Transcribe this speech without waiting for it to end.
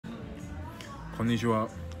Konnichiwa.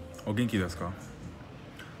 O genki desu ka?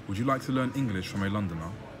 Would you like to learn English from a Londoner?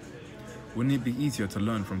 Wouldn't it be easier to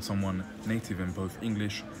learn from someone native in both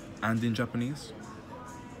English and in Japanese?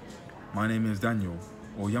 My name is Daniel,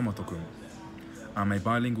 or Yamato-kun. I'm a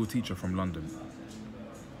bilingual teacher from London.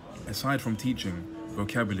 Aside from teaching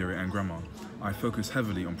vocabulary and grammar, I focus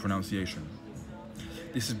heavily on pronunciation.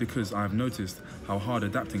 This is because I have noticed how hard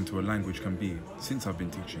adapting to a language can be since I've been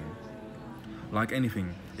teaching. Like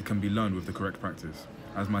anything, it can be learned with the correct practice,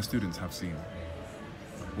 as my students have seen.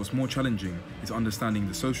 What's more challenging is understanding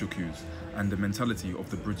the social cues and the mentality of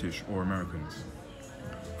the British or Americans.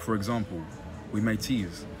 For example, we may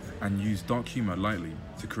tease and use dark humour lightly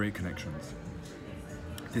to create connections.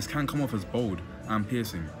 This can come off as bold and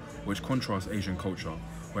piercing, which contrasts Asian culture,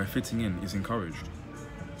 where fitting in is encouraged.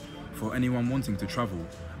 For anyone wanting to travel,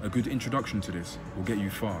 a good introduction to this will get you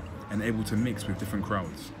far and able to mix with different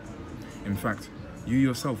crowds. In fact, you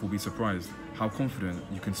yourself will be surprised how confident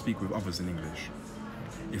you can speak with others in English.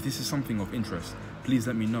 If this is something of interest, please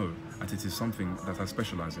let me know, as it is something that I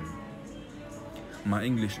specialise in. My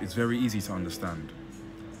English is very easy to understand.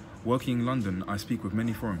 Working in London, I speak with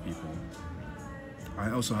many foreign people.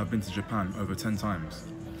 I also have been to Japan over 10 times,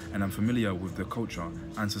 and I'm familiar with the culture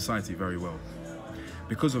and society very well.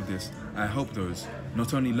 Because of this, I help those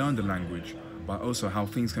not only learn the language, but also how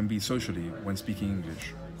things can be socially when speaking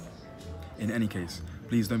English. In any case,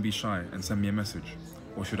 please don't be shy and send me a message,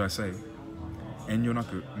 or should I say, 遠慮な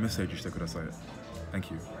くメッセージしてください.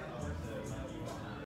 Thank you.